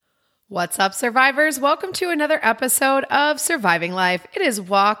What's up, survivors? Welcome to another episode of Surviving Life. It is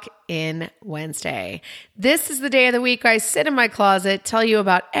Walk-In Wednesday. This is the day of the week I sit in my closet, tell you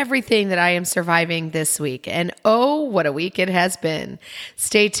about everything that I am surviving this week. And oh, what a week it has been.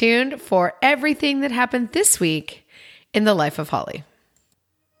 Stay tuned for everything that happened this week in the life of Holly.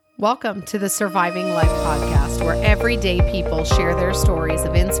 Welcome to the Surviving Life podcast, where everyday people share their stories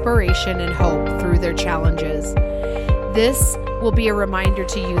of inspiration and hope through their challenges. This will be a reminder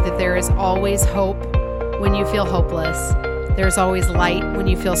to you that there is always hope when you feel hopeless. There's always light when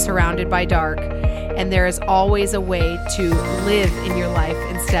you feel surrounded by dark. And there is always a way to live in your life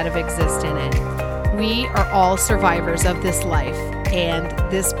instead of exist in it. We are all survivors of this life. And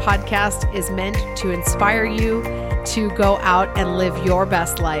this podcast is meant to inspire you to go out and live your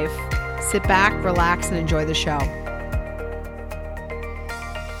best life. Sit back, relax, and enjoy the show.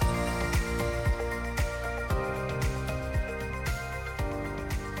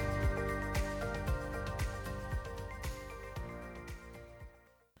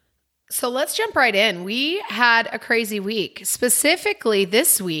 So let's jump right in. We had a crazy week. Specifically,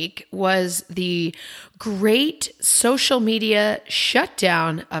 this week was the great social media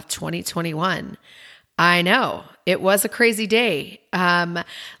shutdown of 2021. I know, it was a crazy day.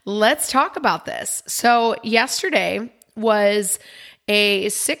 Let's talk about this. So yesterday was a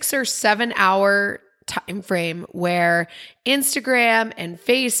 6 or 7 hour time frame where Instagram and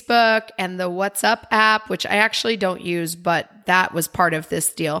Facebook and the WhatsApp app, which I actually don't use, but that was part of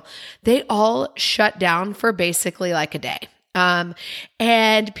this deal, they all shut down for basically like a day.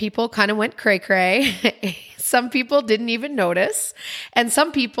 And people kind of went cray-cray. Some people didn't even notice. And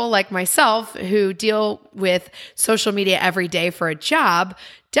some people like myself who deal with social media every day for a job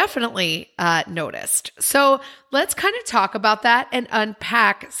definitely noticed. So let's kind of talk about that and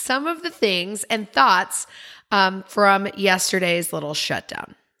unpack some of the things and thoughts from yesterday's little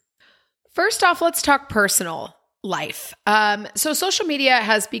shutdown. First off, let's talk personal life. So social media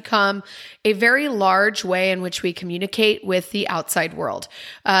has become a very large way in which we communicate with the outside world.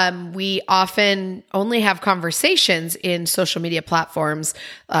 We often only have conversations in social media platforms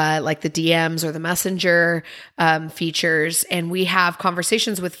like the DMs or the Messenger features, and we have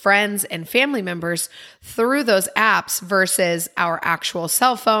conversations with friends and family members through those apps versus our actual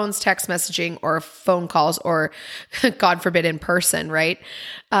cell phones, text messaging, or phone calls, or God forbid in person, right?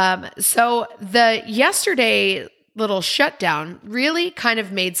 So the yesterday little shutdown really kind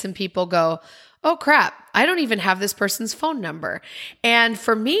of made some people go, oh crap, I don't even have this person's phone number. And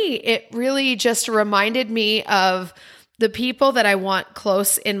for me, it really just reminded me of the people that I want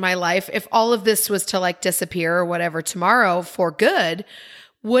close in my life. If all of this was to like disappear or whatever tomorrow for good,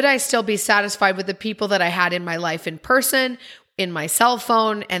 would I still be satisfied with the people that I had in my life in person, in my cell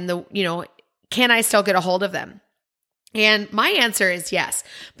phone, and can I still get a hold of them? And my answer is yes.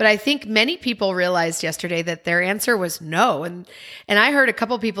 But I think many people realized yesterday that their answer was no. And I heard a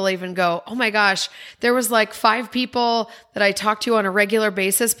couple people even go, oh my gosh, there was like 5 people that I talked to on a regular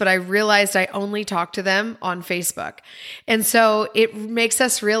basis, but I realized I only talked to them on Facebook. And so it makes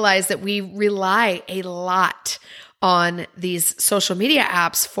us realize that we rely a lot on these social media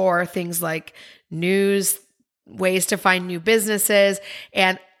apps for things like news, ways to find new businesses.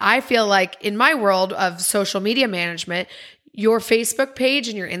 And I feel like in my world of social media management, your Facebook page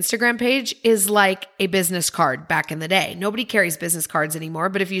and your Instagram page is like a business card back in the day. Nobody carries business cards anymore.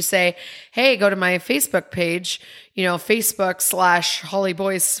 But if you say, hey, go to my Facebook page,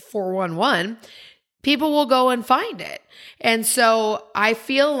 Facebook/HollyBoys411, people will go and find it. And so I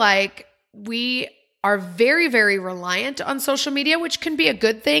feel like we are very, very reliant on social media, which can be a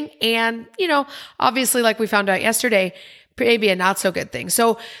good thing. And, obviously, like we found out yesterday, maybe a not so good thing.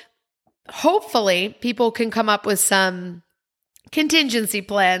 So hopefully people can come up with some contingency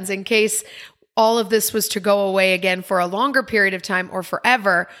plans in case all of this was to go away again for a longer period of time or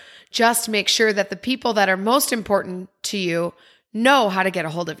forever. Just make sure that the people that are most important to you know how to get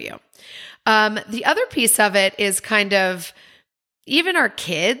a hold of you. The other piece of it is kind of even our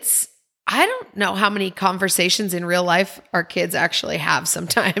kids. I don't know how many conversations in real life our kids actually have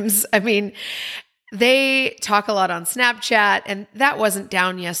sometimes. I mean, they talk a lot on Snapchat, and that wasn't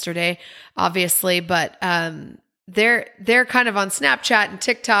down yesterday, obviously, but they're kind of on Snapchat and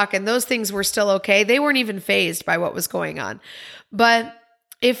TikTok, and those things were still okay. They weren't even fazed by what was going on. But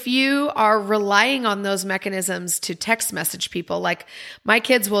if you are relying on those mechanisms to text message people, like my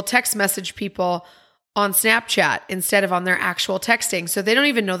kids will text message people on Snapchat instead of on their actual texting. So they don't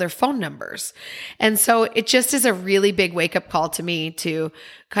even know their phone numbers. And so it just is a really big wake up call to me to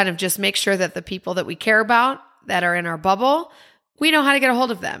kind of just make sure that the people that we care about that are in our bubble, we know how to get a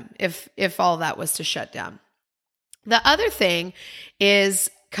hold of them if all that was to shut down. The other thing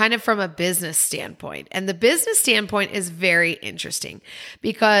is kind of from a business standpoint. And the business standpoint is very interesting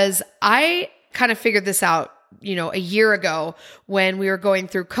because I kind of figured this out, a year ago when we were going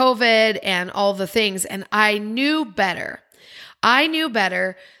through COVID and all the things. And I knew better. I knew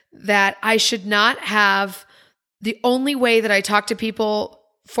better that I should not have the only way that I talk to people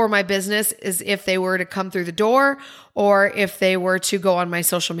for my business is if they were to come through the door or if they were to go on my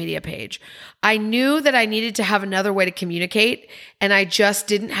social media page. I knew that I needed to have another way to communicate, and I just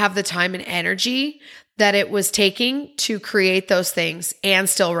didn't have the time and energy that it was taking to create those things and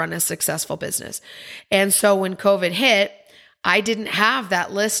still run a successful business. And so when COVID hit, I didn't have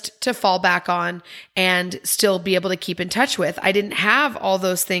that list to fall back on and still be able to keep in touch with. I didn't have all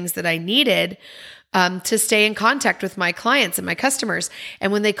those things that I needed to stay in contact with my clients and my customers.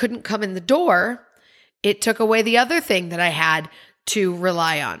 And when they couldn't come in the door, it took away the other thing that I had to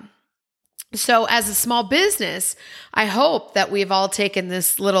rely on. So as a small business, I hope that we've all taken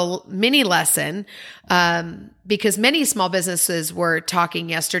this little mini lesson because many small businesses were talking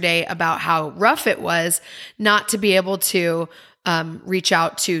yesterday about how rough it was not to be able to reach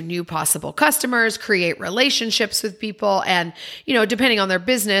out to new possible customers, create relationships with people, and, depending on their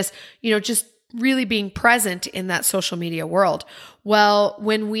business, just really being present in that social media world. Well,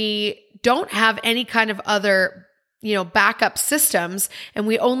 when we don't have any kind of other backup systems and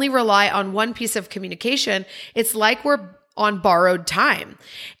we only rely on one piece of communication, it's like we're on borrowed time.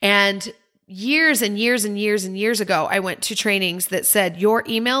 And years and years and years and years ago, I went to trainings that said your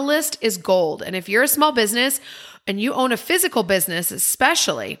email list is gold. And if you're a small business and you own a physical business,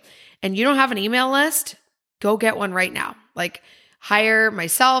 especially, and you don't have an email list, go get one right now. Like, hire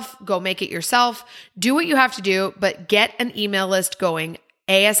myself, go make it yourself, do what you have to do, but get an email list going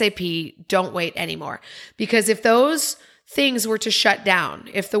ASAP. Don't wait anymore. Because if those things were to shut down,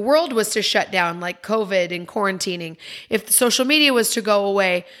 if the world was to shut down like COVID and quarantining, if the social media was to go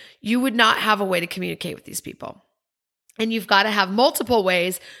away, you would not have a way to communicate with these people. And you've got to have multiple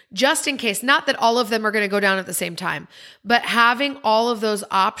ways just in case, not that all of them are going to go down at the same time, but having all of those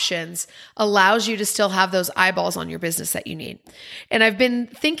options allows you to still have those eyeballs on your business that you need. And I've been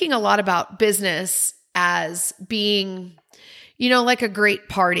thinking a lot about business as being, like a great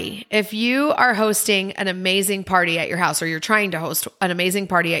party. If you are hosting an amazing party at your house, or you're trying to host an amazing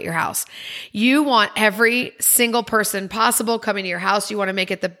party at your house, you want every single person possible coming to your house. You want to make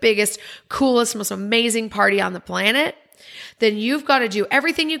it the biggest, coolest, most amazing party on the planet. Then you've got to do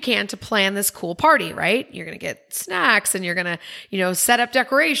everything you can to plan this cool party, right? You're going to get snacks and you're going to, set up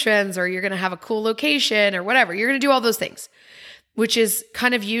decorations, or you're going to have a cool location or whatever. You're going to do all those things, which is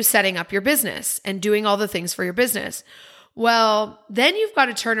kind of you setting up your business and doing all the things for your business. Well, then you've got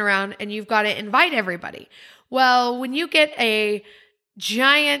to turn around and you've got to invite everybody. Well, when you get a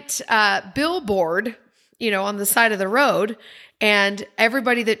giant billboard, on the side of the road, and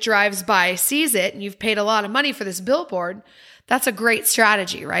everybody that drives by sees it, and you've paid a lot of money for this billboard, that's a great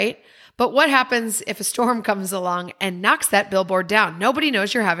strategy, right? But what happens if a storm comes along and knocks that billboard down? Nobody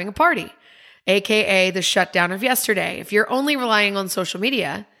knows you're having a party, AKA the shutdown of yesterday. If you're only relying on social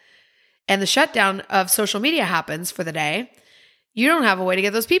media and the shutdown of social media happens for the day, you don't have a way to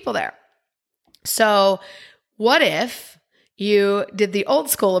get those people there. So what if you did the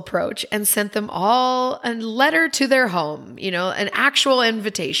old school approach and sent them all a letter to their home, an actual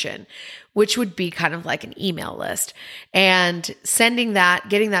invitation, which would be kind of like an email list. And sending that,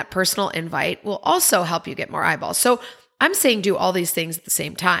 getting that personal invite will also help you get more eyeballs. So I'm saying do all these things at the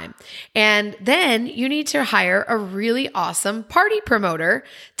same time. And then you need to hire a really awesome party promoter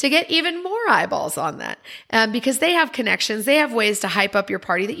to get even more eyeballs on that, because they have connections. They have ways to hype up your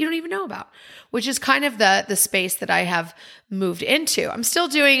party that you don't even know about, which is kind of the space that I have moved into. I'm still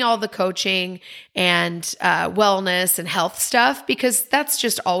doing all the coaching and wellness and health stuff because that's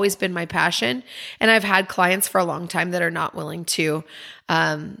just always been my passion. And I've had clients for a long time that are not willing to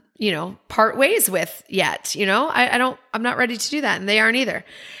part ways with yet. I'm not ready to do that, and they aren't either.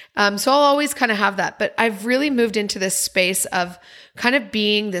 So I'll always kind of have that. But I've really moved into this space of kind of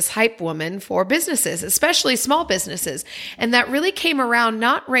being this hype woman for businesses, especially small businesses. And that really came around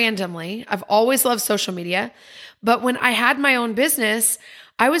not randomly. I've always loved social media. But when I had my own business,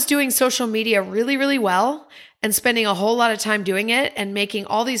 I was doing social media really, really well and spending a whole lot of time doing it and making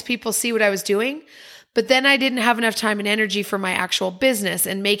all these people see what I was doing. But then I didn't have enough time and energy for my actual business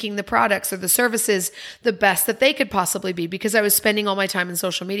and making the products or the services the best that they could possibly be because I was spending all my time in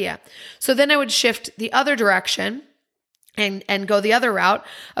social media. So then I would shift the other direction and go the other route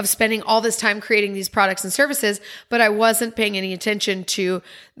of spending all this time creating these products and services, but I wasn't paying any attention to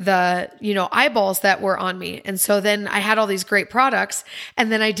the, eyeballs that were on me. And so then I had all these great products,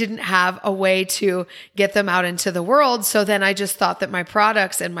 and then I didn't have a way to get them out into the world. So then I just thought that my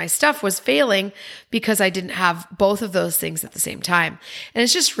products and my stuff was failing because I didn't have both of those things at the same time. And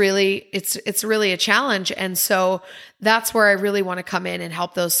it's just really, it's really a challenge. And so that's where I really want to come in and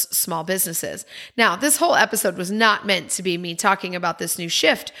help those small businesses. Now, this whole episode was not meant to be me talking about this new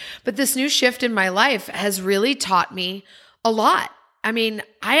shift, but this new shift in my life has really taught me a lot. I mean,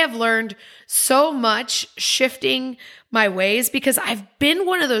 I have learned so much shifting my ways because I've been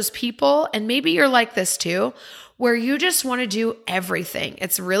one of those people, and maybe you're like this too, where you just want to do everything.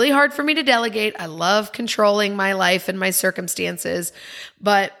 It's really hard for me to delegate. I love controlling my life and my circumstances,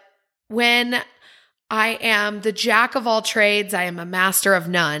 but when I am the jack of all trades, I am a master of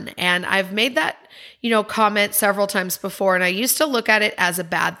none. And I've made that, comment several times before. And I used to look at it as a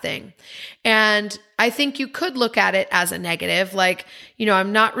bad thing. And I think you could look at it as a negative. Like,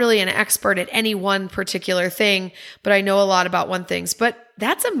 I'm not really an expert at any one particular thing, but I know a lot about one thing. But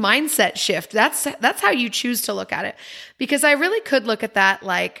that's a mindset shift. That's how you choose to look at it. Because I really could look at that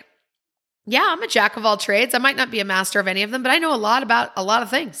like, yeah, I'm a jack of all trades. I might not be a master of any of them, but I know a lot about a lot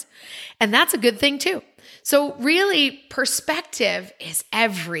of things. And that's a good thing too. So really, perspective is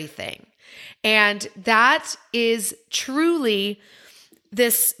everything. And that is truly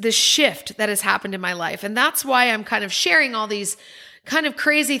this shift that has happened in my life. And that's why I'm kind of sharing all these kind of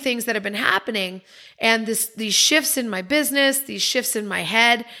crazy things that have been happening, and these shifts in my business, these shifts in my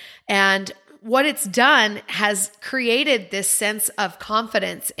head. And what it's done has created this sense of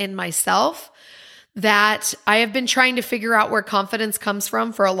confidence in myself that I have been trying to figure out where confidence comes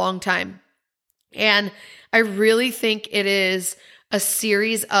from for a long time. And I really think it is a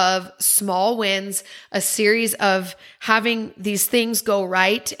series of small wins, a series of having these things go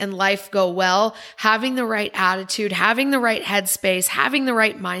right and life go well, having the right attitude, having the right headspace, having the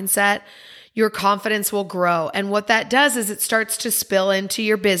right mindset. Your confidence will grow. And what that does is it starts to spill into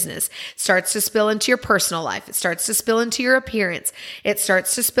your business, starts to spill into your personal life. It starts to spill into your appearance. It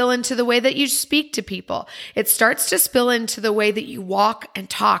starts to spill into the way that you speak to people. It starts to spill into the way that you walk and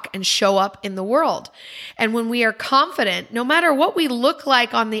talk and show up in the world. And when we are confident, no matter what we look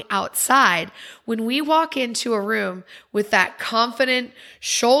like on the outside, when we walk into a room with that confident,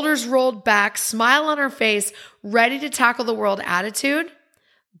 shoulders rolled back, smile on our face, ready to tackle the world attitude,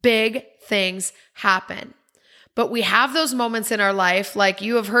 big things happen. But we have those moments in our life, like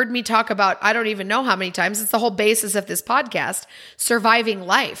you have heard me talk about, I don't even know how many times, it's the whole basis of this podcast, surviving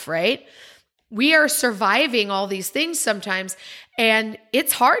life, right? We are surviving all these things sometimes, and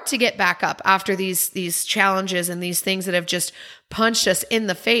it's hard to get back up after these challenges and these things that have just punched us in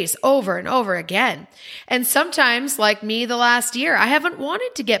the face over and over again. And sometimes, like me the last year, I haven't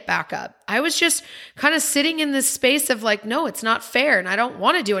wanted to get back up. I was just kind of sitting in this space of like, no, it's not fair, and I don't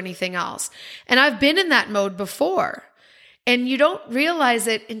want to do anything else. And I've been in that mode before. And you don't realize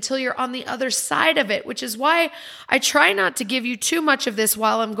it until you're on the other side of it, which is why I try not to give you too much of this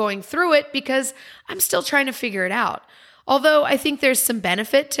while I'm going through it, because I'm still trying to figure it out. Although I think there's some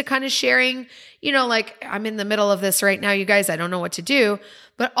benefit to kind of sharing, like I'm in the middle of this right now, you guys, I don't know what to do,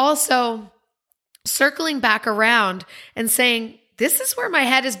 but also circling back around and saying, this is where my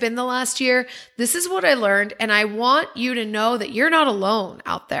head has been the last year. This is what I learned. And I want you to know that you're not alone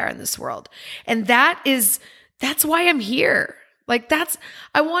out there in this world. And that's why I'm here.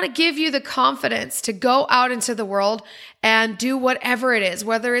 I want to give you the confidence to go out into the world and do whatever it is,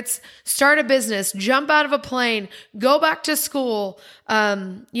 whether it's start a business, jump out of a plane, go back to school,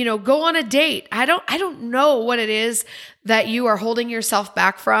 go on a date. I don't know what it is that you are holding yourself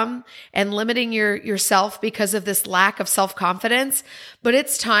back from and limiting yourself because of this lack of self-confidence, but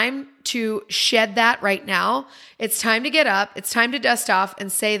it's time to shed that right now. It's time to get up. It's time to dust off and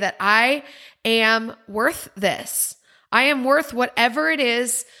say that I am worth this. I am worth whatever it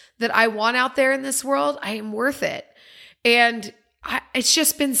is that I want out there in this world. I am worth it. And it's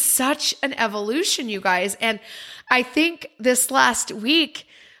just been such an evolution, you guys. And I think this last week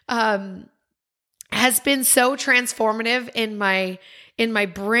has been so transformative in my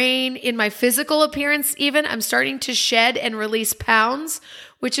brain, in my physical appearance even. I'm starting to shed and release pounds,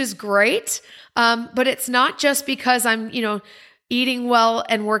 which is great. But it's not just because I'm, eating well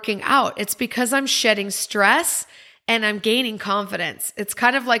and working out. It's because I'm shedding stress and I'm gaining confidence. It's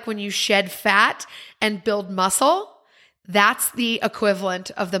kind of like when you shed fat and build muscle. That's the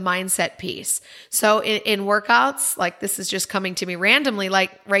equivalent of the mindset piece. So in workouts, like this is just coming to me randomly,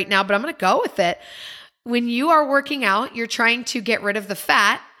 like right now, but I'm going to go with it. When you are working out, you're trying to get rid of the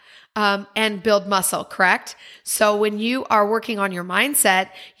fat. and build muscle, correct? So when you are working on your mindset,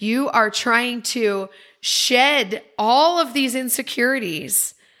 you are trying to shed all of these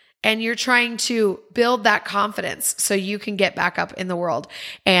insecurities and you're trying to build that confidence so you can get back up in the world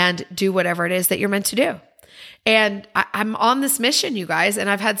and do whatever it is that you're meant to do. And I'm on this mission, you guys, and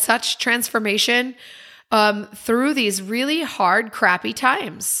I've had such transformation through these really hard, crappy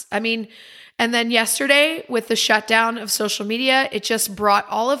times. I mean, and then yesterday with the shutdown of social media, it just brought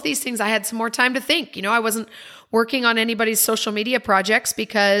all of these things. I had some more time to think. I wasn't working on anybody's social media projects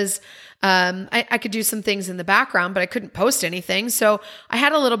because I could do some things in the background, but I couldn't post anything. So I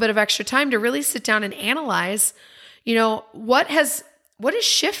had a little bit of extra time to really sit down and analyze, what has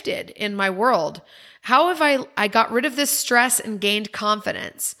shifted in my world? How have I got rid of this stress and gained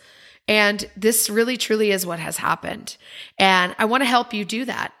confidence? And this really, truly is what has happened. And I want to help you do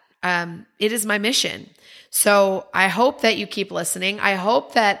that. It is my mission. So I hope that you keep listening. I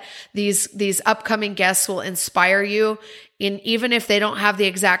hope that these upcoming guests will inspire you even if they don't have the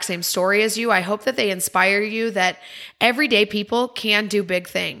exact same story as you. I hope that they inspire you that everyday people can do big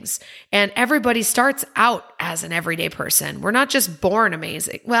things. And everybody starts out as an everyday person. We're not just born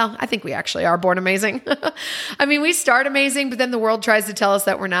amazing. Well, I think we actually are born amazing. I mean, we start amazing, but then the world tries to tell us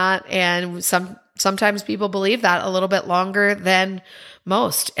that we're not. And sometimes people believe that a little bit longer than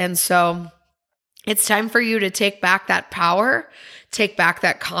most. And so it's time for you to take back that power, take back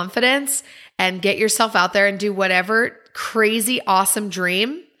that confidence, and get yourself out there and do whatever crazy, awesome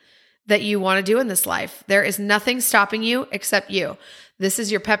dream that you want to do in this life. There is nothing stopping you except you. This is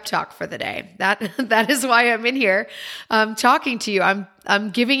your pep talk for the day. That is why I'm in here talking to you. I'm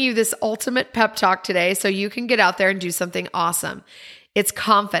giving you this ultimate pep talk today so you can get out there and do something awesome. It's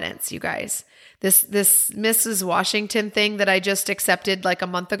confidence, you guys. This Mrs. Washington thing that I just accepted like a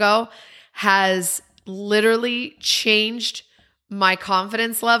month ago has literally changed my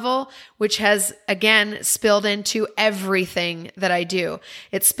confidence level, which has, again, spilled into everything that I do.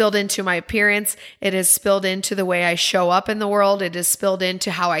 It's spilled into my appearance. It has spilled into the way I show up in the world. It has spilled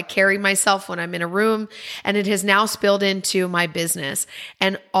into how I carry myself when I'm in a room. And it has now spilled into my business.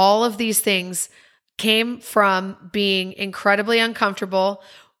 And all of these things came from being incredibly uncomfortable,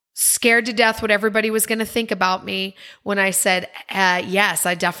 scared to death what everybody was going to think about me when I said, yes,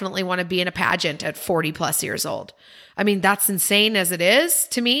 I definitely want to be in a pageant at 40 plus years old. I mean, that's insane as it is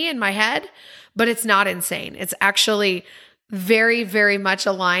to me in my head, but it's not insane. It's actually very, very much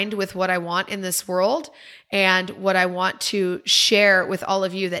aligned with what I want in this world and what I want to share with all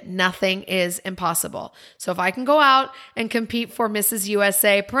of you, that nothing is impossible. So if I can go out and compete for Mrs.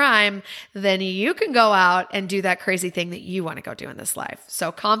 USA Prime, then you can go out and do that crazy thing that you want to go do in this life.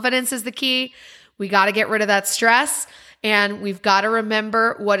 So confidence is the key. We got to get rid of that stress. And we've got to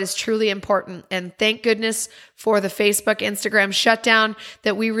remember what is truly important. And thank goodness for the Facebook, Instagram shutdown,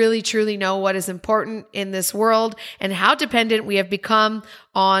 that we really, truly know what is important in this world and how dependent we have become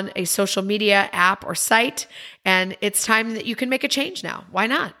on a social media app or site. And it's time that you can make a change now. Why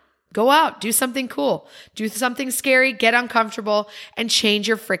not? Go out, do something cool, do something scary, get uncomfortable, and change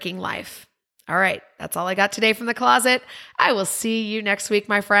your freaking life. All right, that's all I got today from the closet. I will see you next week,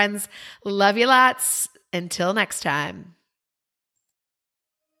 my friends. Love you lots. Until next time.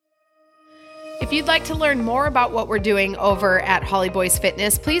 If you'd like to learn more about what we're doing over at Holly Boyce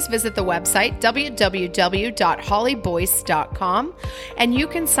Fitness, please visit the website, www.hollyboyce.com, and you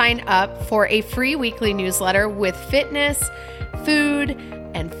can sign up for a free weekly newsletter with fitness, food,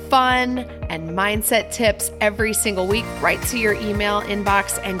 and fun and mindset tips every single week right to your email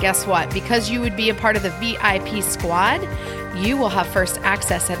inbox. And guess what? Because you would be a part of the VIP squad, you will have first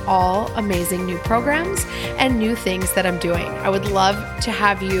access at all amazing new programs and new things that I'm doing. I would love to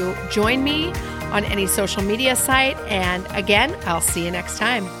have you join me on any social media site. And again, I'll see you next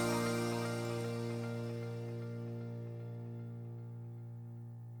time.